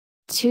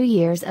2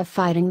 years of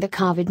fighting the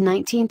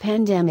COVID-19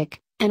 pandemic,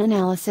 an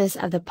analysis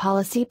of the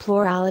policy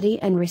plurality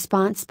and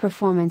response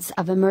performance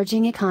of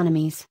emerging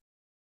economies.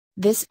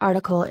 This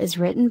article is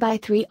written by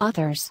 3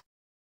 authors.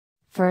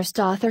 First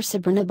author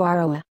Sabrina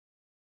Barowa.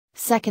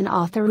 Second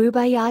author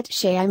Rubaiyat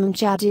Shaimam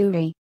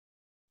Chowdhury.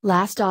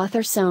 Last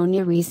author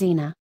Sonia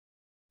Rizina.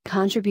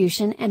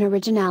 Contribution and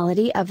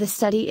originality of the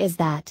study is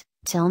that,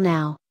 till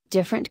now,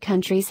 different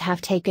countries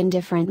have taken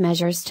different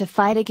measures to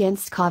fight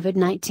against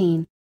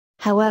COVID-19.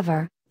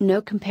 However, no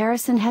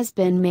comparison has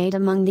been made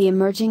among the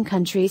emerging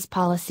countries'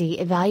 policy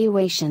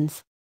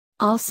evaluations.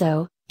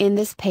 Also, in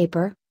this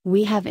paper,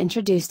 we have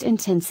introduced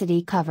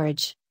intensity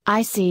coverage,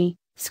 IC,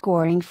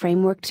 scoring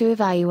framework to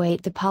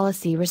evaluate the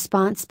policy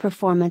response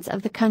performance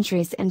of the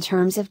countries in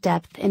terms of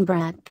depth and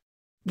breadth.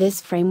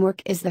 This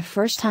framework is the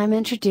first time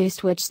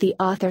introduced which the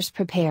authors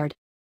prepared.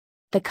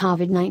 The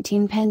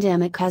COVID-19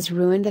 pandemic has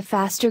ruined the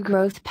faster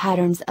growth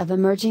patterns of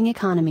emerging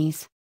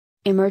economies.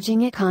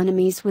 Emerging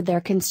economies with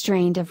their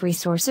constraint of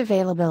resource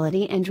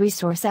availability and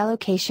resource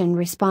allocation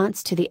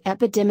response to the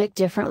epidemic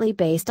differently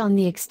based on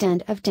the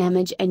extent of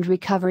damage and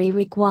recovery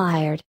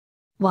required.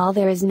 While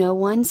there is no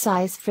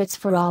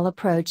one-size-fits-for-all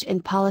approach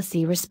in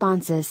policy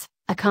responses,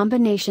 a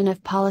combination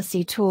of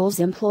policy tools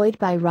employed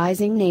by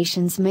rising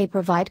nations may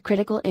provide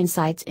critical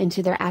insights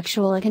into their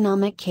actual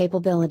economic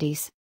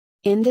capabilities.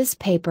 In this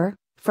paper,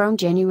 from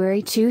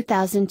January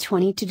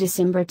 2020 to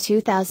December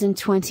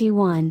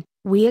 2021,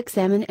 we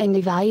examine and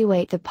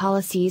evaluate the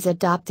policies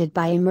adopted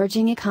by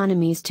emerging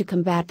economies to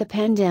combat the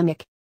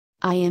pandemic.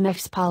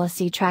 IMF's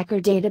policy tracker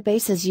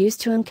database is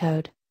used to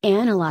encode,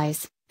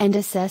 analyze, and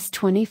assess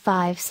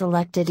 25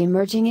 selected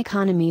emerging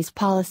economies'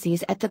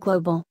 policies at the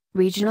global,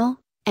 regional,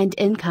 and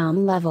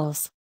income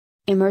levels.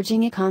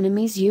 Emerging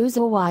economies use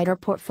a wider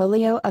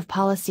portfolio of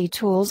policy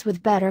tools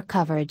with better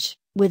coverage,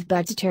 with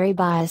budgetary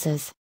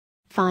biases.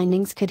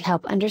 Findings could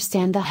help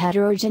understand the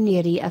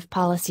heterogeneity of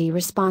policy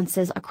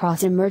responses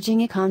across emerging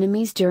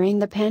economies during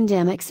the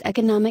pandemic's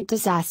economic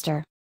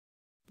disaster.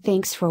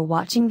 Thanks for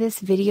watching this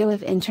video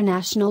of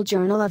International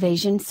Journal of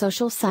Asian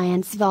Social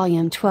Science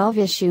Volume 12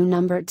 Issue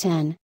Number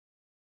 10.